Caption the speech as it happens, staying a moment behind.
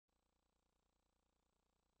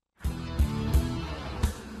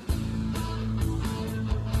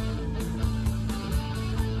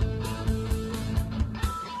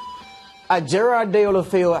A Gerard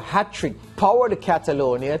Deulofeu hat-trick powered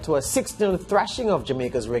Catalonia to a 6-0 thrashing of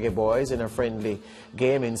Jamaica's Reggae Boyz in a friendly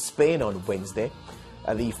game in Spain on Wednesday.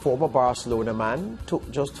 The former Barcelona man took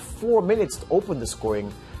just 4 minutes to open the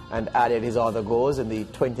scoring and added his other goals in the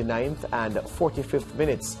 29th and 45th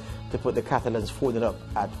minutes to put the Catalans 4-0 up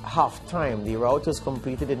at half-time. The rout was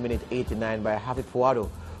completed in minute 89 by Javi Puado,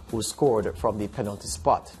 who scored from the penalty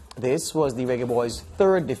spot. This was the Reggae Boyz'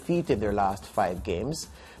 third defeat in their last 5 games.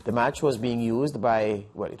 The match was being used by,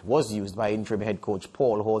 well, it was used by interim head coach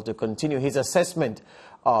Paul Hall to continue his assessment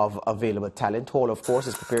of available talent. Hall, of course,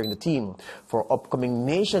 is preparing the team for upcoming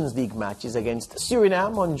Nations League matches against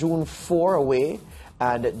Suriname on June 4 away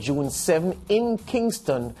and June 7 in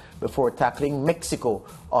Kingston before tackling Mexico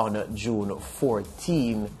on June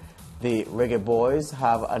 14. The Reggae Boyz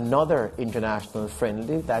have another international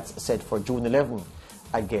friendly that's set for June 11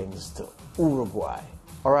 against Uruguay.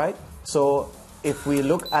 All right, so if we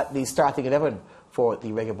look at the starting 11 for the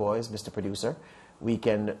Reggae Boyz, Mr. Producer, we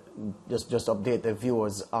can just update the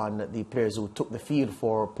viewers on the players who took the field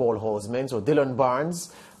for Paul Hall's men. So Dylan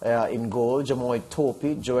Barnes in goal, Jamoy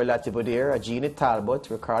Topi, Joel Latibodere, Ajini Talbot,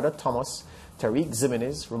 Ricardo Thomas, Tariq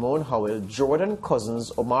Zimenez, Ramon Howell, Jordan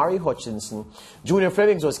Cousins, Omari Hutchinson. Junior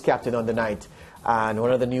Flemings was captain on the night. And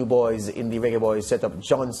one of the new boys in the Reggae Boyz setup,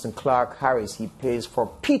 Johnson Clark Harris. He plays for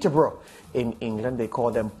Peterborough in England. They call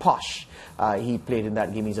them Posh. He played in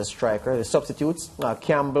that game. He's a striker. The substitutes,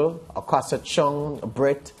 Campbell, Akasa Chung,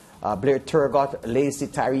 Brett, Blair Turgot, Lacey,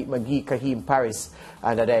 Tariq McGee, Kahim Paris,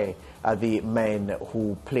 and Ade are the men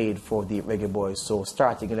who played for the Reggae Boyz. So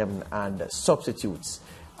starting 11 and substitutes.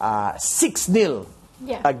 6-0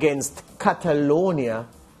 against Catalonia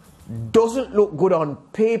doesn't look good on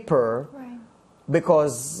paper, right?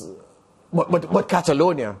 Because but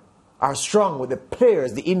Catalonia are strong with the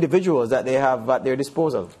players, the individuals that they have at their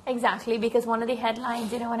disposal. Exactly, because one of the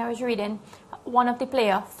headlines, when I was reading, one of the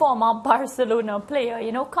player, former Barcelona player,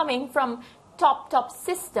 coming from top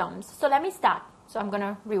systems. So let me start. So I'm going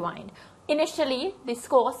to rewind. Initially, the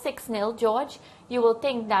score 6-0, George, you will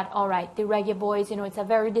think that, all right, the Reggae Boyz, it's a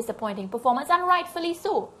very disappointing performance, and rightfully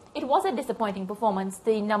so. It was a disappointing performance.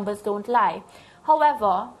 The numbers don't lie.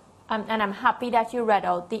 However, and I'm happy that you read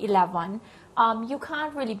out the 11, you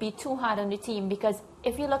can't really be too hard on the team, because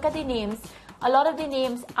if you look at the names, a lot of the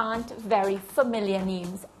names aren't very familiar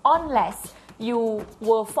names, unless you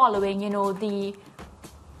were following, the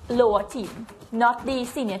lower team, not the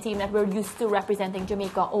senior team that we're used to representing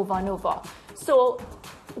Jamaica over and over. So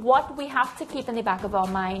what we have to keep in the back of our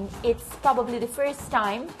mind, it's probably the first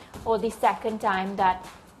time or the second time that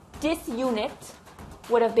this unit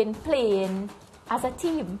would have been playing as a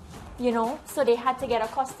team, so they had to get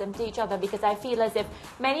accustomed to each other, because I feel as if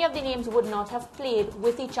many of the names would not have played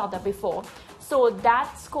with each other before. So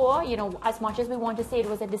that score, as much as we want to say it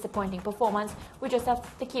was a disappointing performance, we just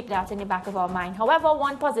have to keep that in the back of our mind. However,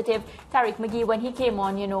 one positive, Tariq McGee, when he came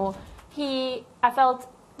on, I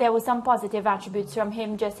felt there was some positive attributes from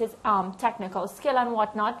him, just his technical skill and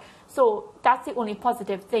whatnot. So that's the only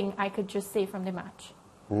positive thing I could just say from the match.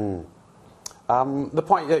 The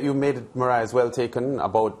point that you made, Mariah, is well taken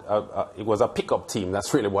about it was a pickup team.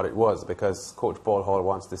 That's really what it was, because Coach Paul Hall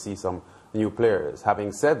wants to see some new players.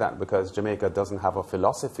 Having said that, because Jamaica doesn't have a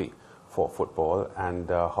philosophy for football and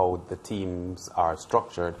how the teams are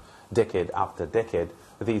structured decade after decade,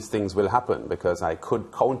 these things will happen, because I could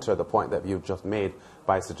counter the point that you just made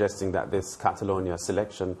by suggesting that this Catalonia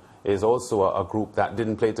selection is also a group that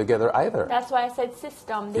didn't play together either. That's why I said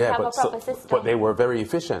system. They have a proper system. But they were very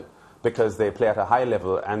efficient, because they play at a high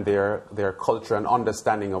level, and their culture and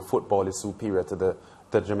understanding of football is superior to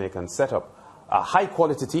the Jamaican setup. A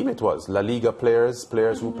high-quality team it was. La Liga players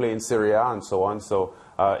who play in Serie A and so on. So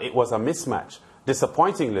it was a mismatch.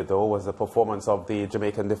 Disappointingly, though, was the performance of the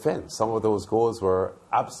Jamaican defense. Some of those goals were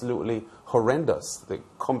absolutely horrendous. The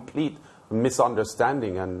complete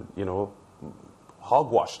misunderstanding and,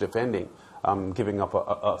 hogwash defending, giving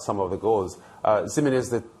up some of the goals.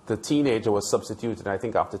 Zimenez, the teenager, was substituted, I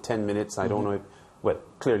think, after 10 minutes. I don't know if, well,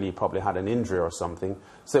 clearly he probably had an injury or something.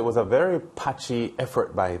 So it was a very patchy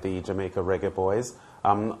effort by the Jamaica Reggae Boyz.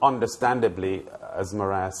 Understandably, as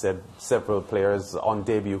Mariah said, several players on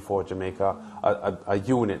debut for Jamaica, a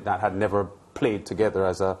unit that had never played together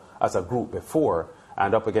as a group before,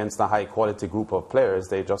 and up against a high-quality group of players,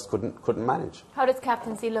 they just couldn't manage. How does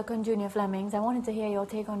captaincy look on Junior Flemings? I wanted to hear your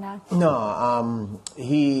take on that. No,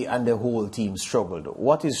 he and the whole team struggled.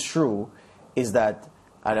 What is true is that,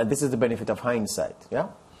 and this is the benefit of hindsight, yeah?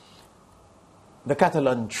 The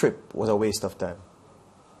Catalan trip was a waste of time.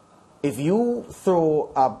 If you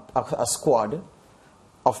throw a squad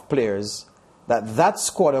of players, that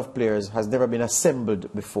squad of players has never been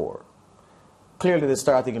assembled before, clearly the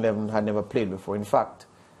starting 11 had never played before. In fact,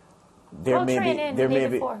 there may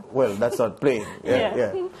be. Well, that's not playing.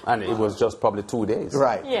 Yeah. And it was just probably 2 days.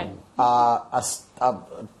 Right. Yeah.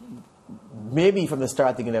 Maybe from the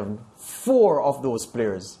starting 11, 4 of those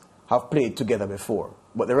players have played together before,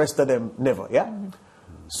 but the rest of them never. Yeah.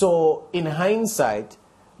 So in hindsight,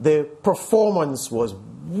 the performance was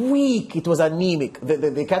weak. It was anemic.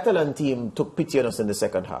 The Catalan team took pity on us in the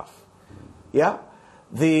second half. Yeah.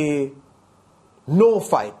 No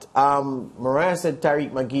fight. Mariah said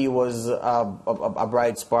Tariq McGee was a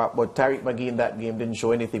bright spark, but Tariq McGee in that game didn't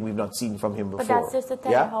show anything we've not seen from him before. But that's just to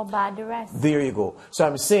tell you how bad the rest. There you go. So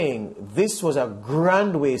I'm saying this was a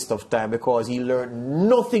grand waste of time because he learned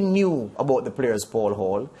nothing new about the players, Paul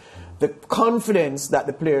Hall. The confidence that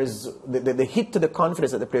the players, the hit to the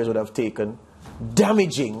confidence that the players would have taken,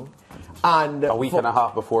 damaging. And a week and a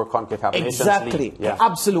half before CONCACAF Nations League. Exactly. Yeah.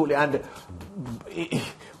 Absolutely. And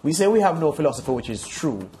we say we have no philosophy, which is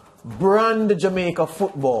true. Brand Jamaica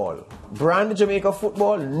football. Brand Jamaica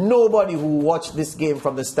football. Nobody who watched this game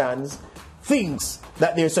from the stands thinks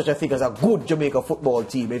that there's such a thing as a good Jamaica football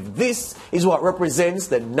team. If this is what represents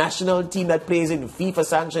the national team that plays in FIFA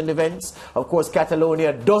sanctioned events, of course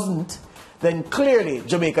Catalonia doesn't, then clearly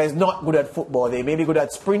Jamaica is not good at football. They may be good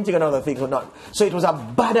at sprinting and other things, but not. So it was a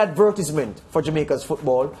bad advertisement for Jamaica's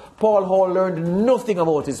football. Paul Hall learned nothing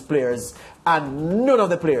about his players, and none of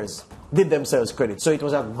the players did themselves credit. So it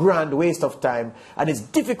was a grand waste of time, and it's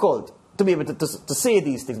difficult to be able to say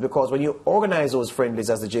these things because when you organize those friendlies,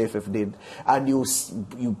 as the JFF did, and you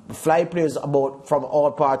fly players about from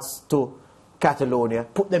all parts to Catalonia,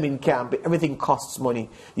 put them in camp, everything costs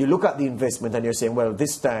money. You look at the investment and you're saying, well,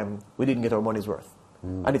 this time we didn't get our money's worth.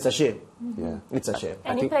 And it's a shame. Yeah. It's a shame.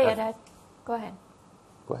 Any player that... Go ahead.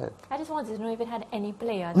 Go ahead. I just wanted to know if it had any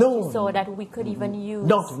player that No. you saw that we could even use.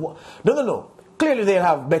 No. Clearly they'll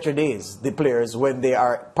have better days, the players, when they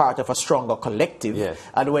are part of a stronger collective. Yes.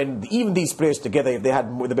 And when even these players together, if they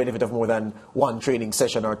had the benefit of more than one training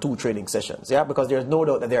session or 2 training sessions. Yeah, because there's no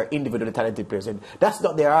doubt that they are individually talented players. And that's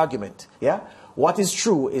not their argument. Yeah. What is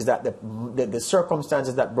true is that the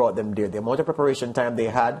circumstances that brought them there, the amount of preparation time they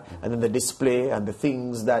had, and then the display and the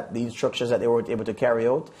things that the instructions that they weren't able to carry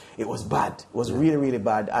out, it was bad. It was really, really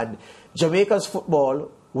bad. And Jamaica's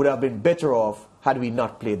football would have been better off had we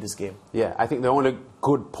not played this game. Yeah, I think the only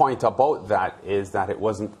good point about that is that it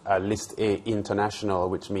wasn't a List A international,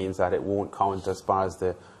 which means that it won't count as far as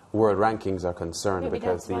the world rankings are concerned. Maybe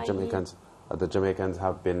because the Jamaicans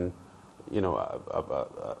have been, you know,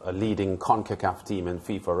 a leading CONCACAF team in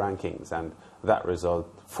FIFA rankings, and that result,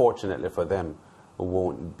 fortunately for them,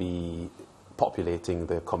 won't be populating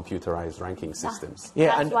the computerized ranking systems.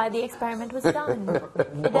 Yeah, that's why the experiment was done.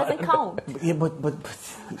 It doesn't count. Yeah, but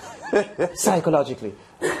psychologically,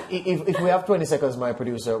 if we have 20 seconds, my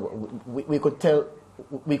producer, we could tell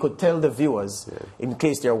the viewers, in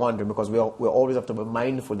case they're wondering, because we always have to be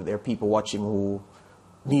mindful that there are people watching who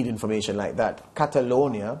need information like that.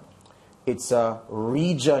 Catalonia, it's a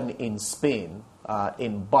region in Spain,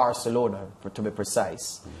 in Barcelona, to be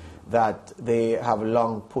precise, that they have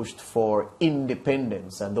long pushed for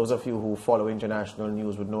independence. And those of you who follow international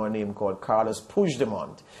news would know a name called Carles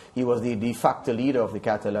Puigdemont. He was the de facto leader of the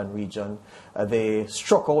Catalan region. They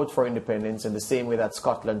struck out for independence in the same way that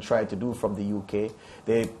Scotland tried to do from the UK.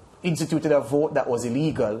 They instituted a vote that was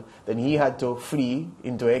illegal. Then he had to flee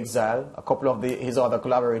into exile. A couple of his other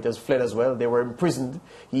collaborators fled as well. They were imprisoned.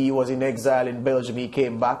 He was in exile in Belgium. He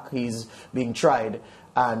came back. He's being tried.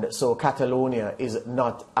 And so Catalonia is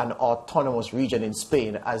not an autonomous region in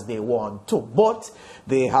Spain as they want to. But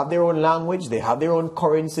they have their own language, they have their own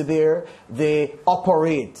currency there, they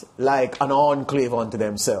operate like an enclave unto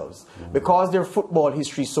themselves. Because their football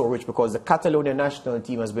history is so rich, because the Catalonia national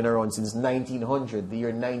team has been around since 1900, the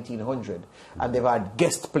year 1900. And they've had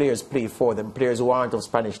guest players play for them, players who aren't of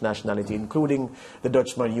Spanish nationality, including the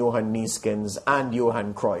Dutchman Johan Neeskens and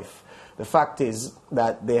Johan Cruyff. The fact is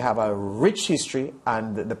that they have a rich history,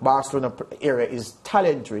 and the Barcelona area is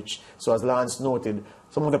talent-rich. So as Lance noted,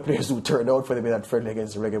 some of the players who turned out for them in that friendly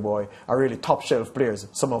against the Reggae Boy are really top-shelf players.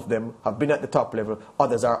 Some of them have been at the top level.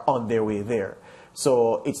 Others are on their way there.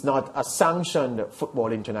 So it's not a sanctioned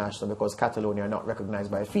football international because Catalonia are not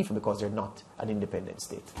recognized by FIFA because they're not an independent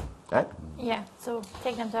state. Right? Yeah, so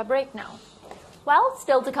take them to a break now. Well,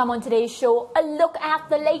 still to come on today's show, a look at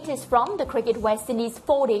the latest from the Cricket West Indies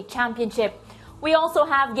 4-Day Championship. We also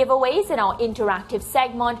have giveaways in our interactive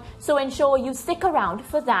segment, so ensure you stick around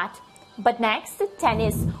for that. But next,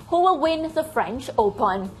 tennis. Who will win the French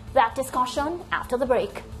Open? That discussion after the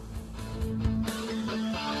break.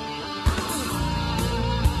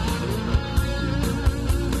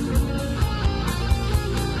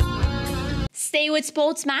 Stay with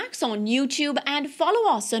SportsMax on YouTube and follow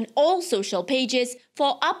us on all social pages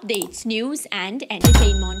for updates, news and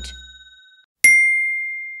entertainment.